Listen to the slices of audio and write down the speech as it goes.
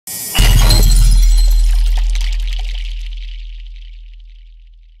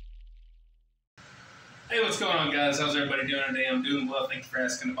Hey, what's going on, guys? How's everybody doing today? I'm doing well. Thank you for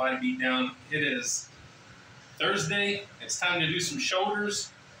asking the Body Beat Down. It is Thursday. It's time to do some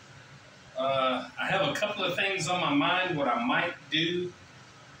shoulders. I have a couple of things on my mind, what I might do.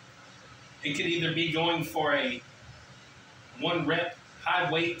 It could either be going for a 1 rep high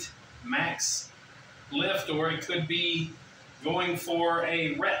weight max lift, or it could be going for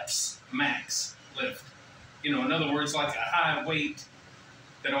a reps max lift. You know, in other words, like a high weight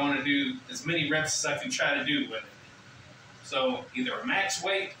that I want to do as many reps as I can try to do with it. So either a max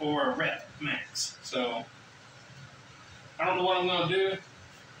weight or a rep max. So I don't know what I'm going to do.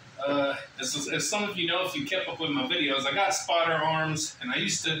 As some of you know, if you kept up with my videos, I got spotter arms, and I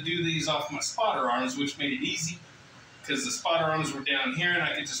used to do these off my spotter arms, which made it easy because the spotter arms were down here and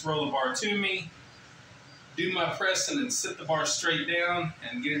I could just roll the bar to me, do my press, and then sit the bar straight down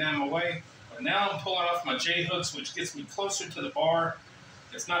and get it out of my way. But now I'm pulling off my J-hooks, which gets me closer to the bar.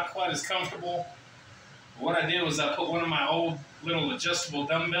 It's not quite as comfortable. But what I did was I put one of my old little adjustable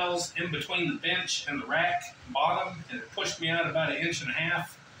dumbbells in between the bench and the rack bottom, and it pushed me out about 1.5 inches.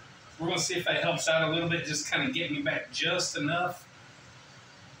 We're going to see if that helps out a little bit, just kind of get me back just enough.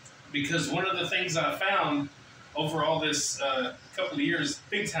 Because one of the things I found over all this couple of years,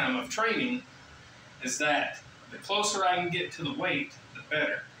 big time of training, is that the closer I can get to the weight, the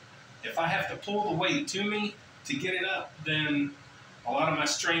better. If I have to pull the weight to me to get it up, then a lot of my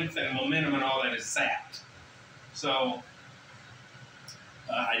strength and momentum and all that is zapped. So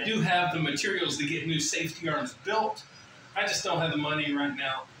I do have the materials to get new safety arms built. I just don't have the money right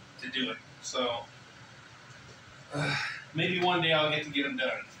now to do it. So maybe one day I'll get them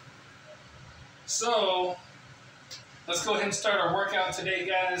done. So let's go ahead and start our workout today,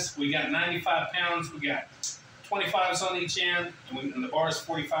 guys. We got 95 pounds. We got 25s on each end, and the bar is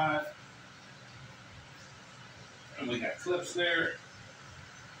 45. And we got clips there.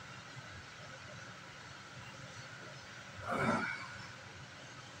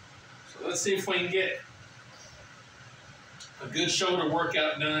 So let's see if we can get a good shoulder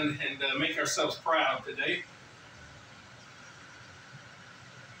workout done and make ourselves proud today.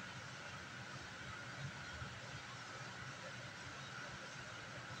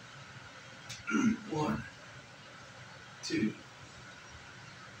 One, 2,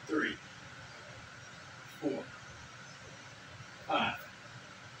 3, 4, 5,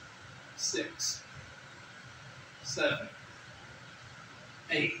 6, 7,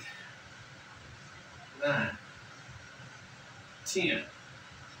 8, 9, 10.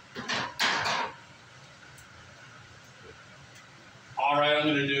 All right, I'm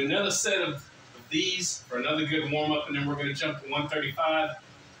going to do another set of these for another good warm-up, and then we're going to jump to 135,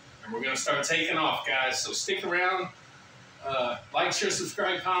 and we're going to start taking off, guys. So stick around. Like, share,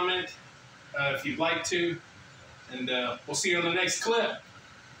 subscribe, comment if you'd like to, and we'll see you on the next clip.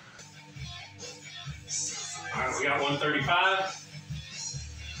 All right, we got 135.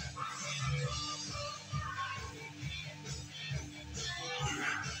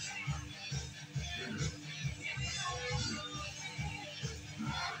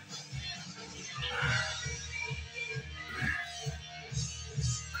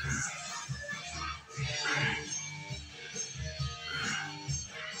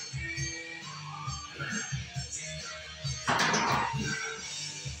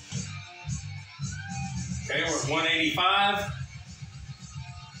 Okay, we're at 185.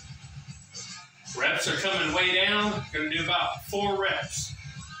 Reps are coming way down. Going to do about 4 reps.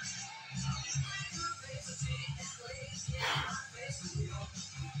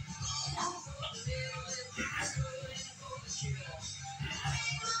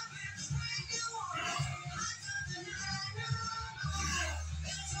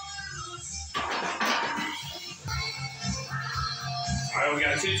 All right, we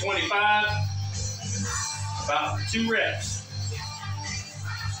got 225. About 2 reps.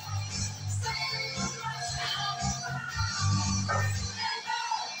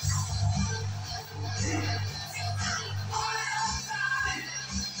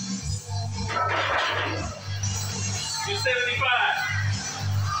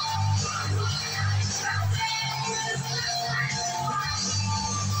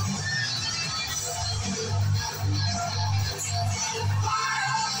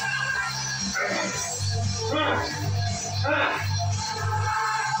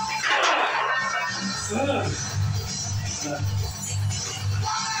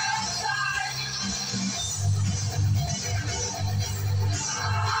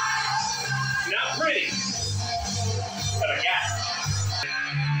 Not pretty, but I got it.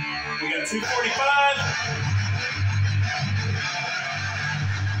 We got 245.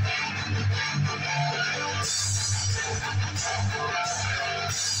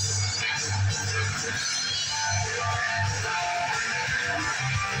 6.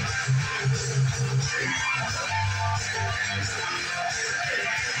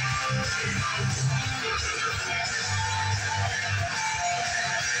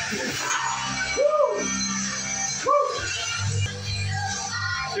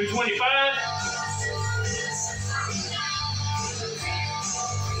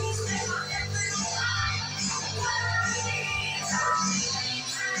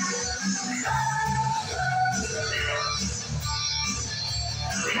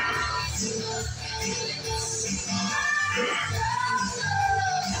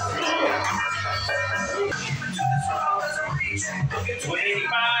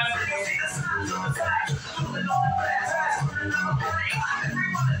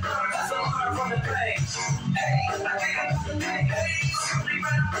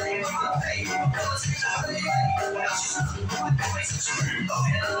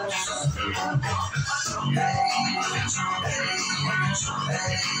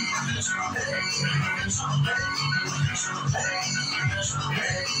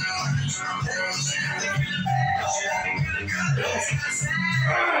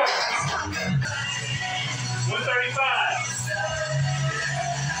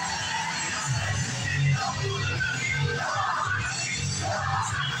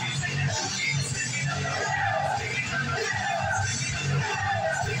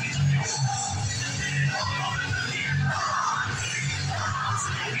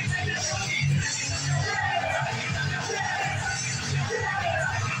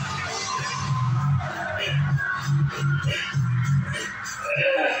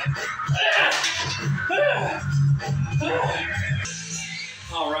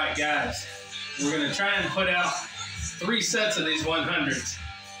 All right, guys, we're going to try and put out 3 sets of these 100s.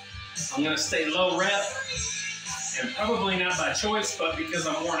 I'm going to stay low rep, and probably not by choice, but because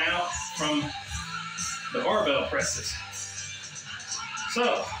I'm worn out from the barbell presses.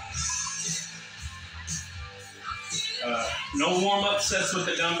 So, no warm-up sets with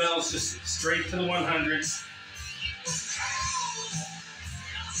the dumbbells, just straight to the 100s.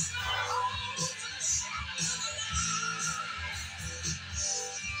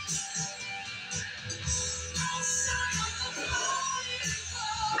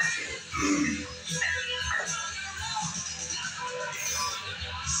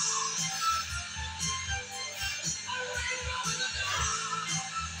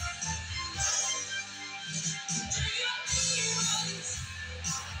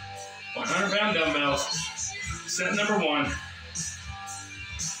 £100 dumbbells, set number 1.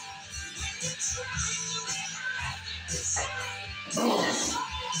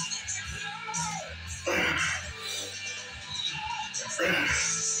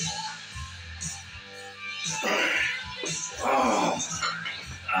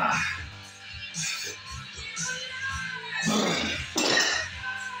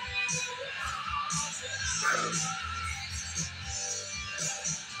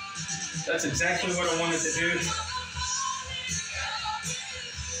 That's exactly what I wanted to do.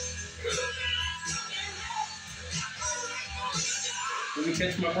 Let me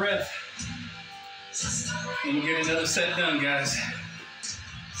catch my breath. And we'll get another set done, guys.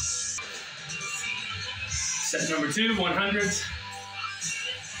 Set number 2, 100s.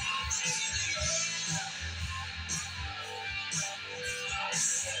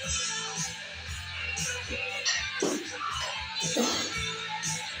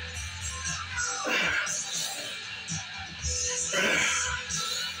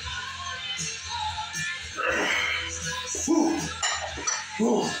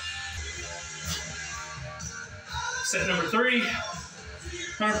 Set number 3,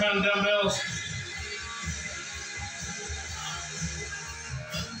 100-pound dumbbells.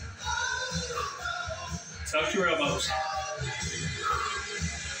 Tuck your elbows.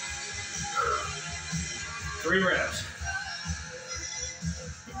 3 reps.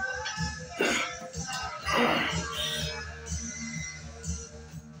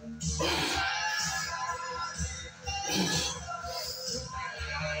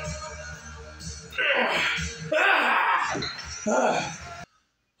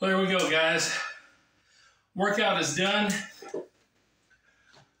 There we go, guys. Workout is done.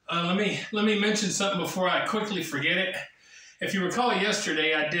 Let me mention something before I quickly forget it. If you recall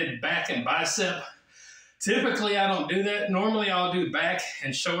yesterday, I did back and bicep. Typically, I don't do that. Normally, I'll do back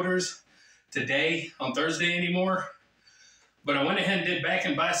and shoulders today on Thursday anymore. But I went ahead and did back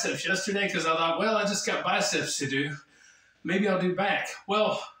and biceps yesterday because I thought, well, I just got biceps to do. Maybe I'll do back.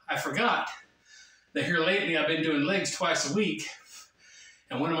 Well, I forgot that here lately I've been doing legs twice a week.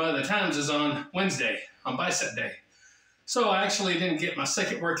 And one of my other times is on Wednesday, on bicep day. So I actually didn't get my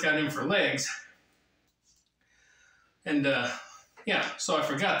second workout in for legs. And yeah, so I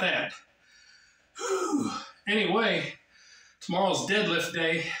forgot that. Whew. Anyway, tomorrow's deadlift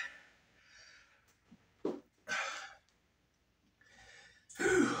day.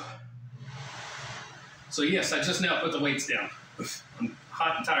 Whew. So yes, I just now put the weights down. I'm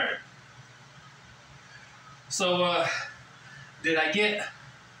hot and tired. So did I get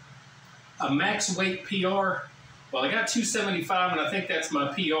a max weight PR? Well, I got 275, and I think that's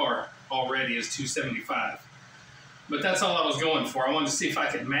my PR already is 275. But that's all I was going for. I wanted to see if I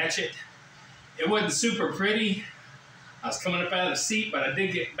could match it. It wasn't super pretty. I was coming up out of the seat, but I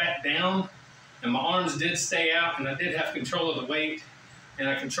did get back down, and my arms did stay out, and I did have control of the weight, and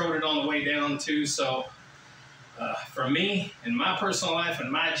I controlled it on the way down too. So for me, in my personal life,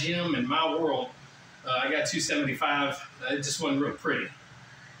 in my gym, in my world, I got 275. It just wasn't real pretty.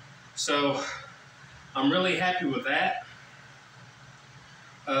 So I'm really happy with that.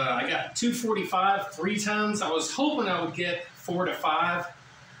 I got 245 3 times. I was hoping I would get 4 to 5.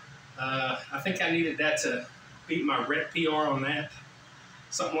 I think I needed that to beat my rep PR on that,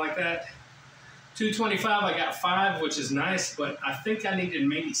 something like that. 225, I got 5, which is nice, but I think I needed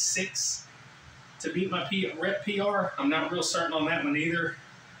maybe 6 to beat my rep PR. I'm not real certain on that one either.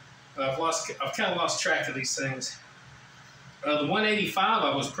 I've kind of lost track of these things. The 185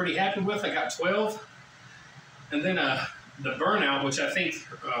 I was pretty happy with. I got 12. And then the burnout, which I think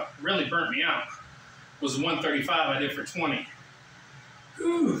really burnt me out, was 135 I did for 20.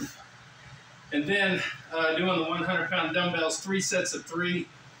 Whew. And then doing the 100-pound dumbbells, 3 sets of 3.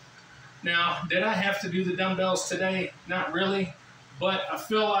 Now, did I have to do the dumbbells today? Not really, but I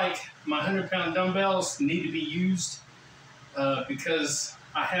feel like my 100-pound dumbbells need to be used because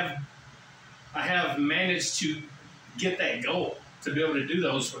I have managed to get that goal to be able to do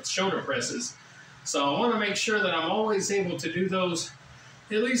those with shoulder presses. So I want to make sure that I'm always able to do those,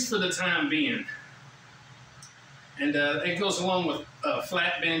 at least for the time being. And it goes along with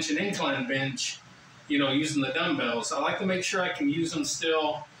flat bench and incline bench, you know, using the dumbbells. I like to make sure I can use them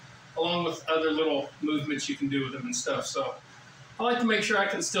still, along with other little movements you can do with them and stuff. So I like to make sure I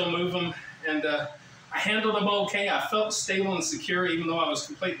can still move them. And I handled them okay. I felt stable and secure, even though I was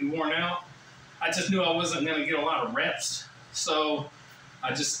completely worn out. I just knew I wasn't going to get a lot of reps. So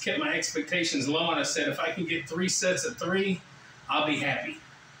I just kept my expectations low, and I said, if I can get 3 sets of 3, I'll be happy.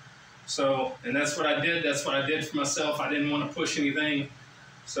 So, and that's what I did. That's what I did for myself. I didn't want to push anything.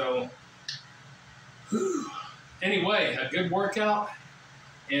 So, anyway, a good workout.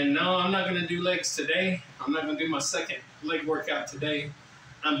 And no, I'm not going to do legs today. I'm not going to do my second leg workout today.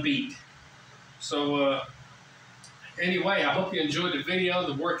 I'm beat. So, anyway, I hope you enjoyed the video,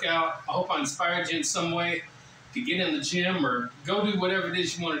 the workout. I hope I inspired you in some way to get in the gym or go do whatever it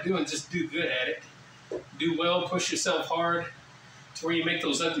is you want to do and just do good at it. Do well, push yourself hard to where you make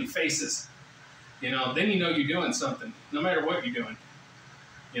those ugly faces. You know, then you know you're doing something, no matter what you're doing.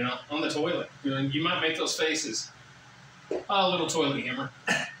 You know, on the toilet. You know, you might make those faces. Oh, little toilet hammer.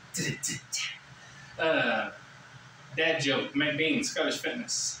 Dad joke, Matt Bean, Scottish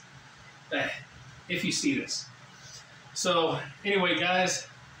Fitness. If you see this. So, anyway, guys,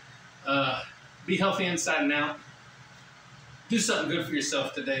 be healthy inside and out. Do something good for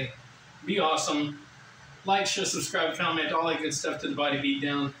yourself today. Be awesome. Like, share, subscribe, comment, all that good stuff to the Body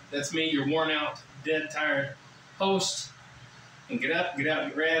Beatdown. That's me, your worn out, dead, tired host. And get up, get out,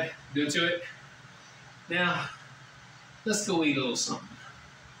 get rad. Do it to it. Now, let's go eat a little something.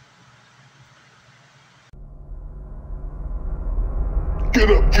 Get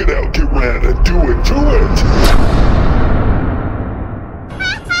up, get out, get rad, and do it to it!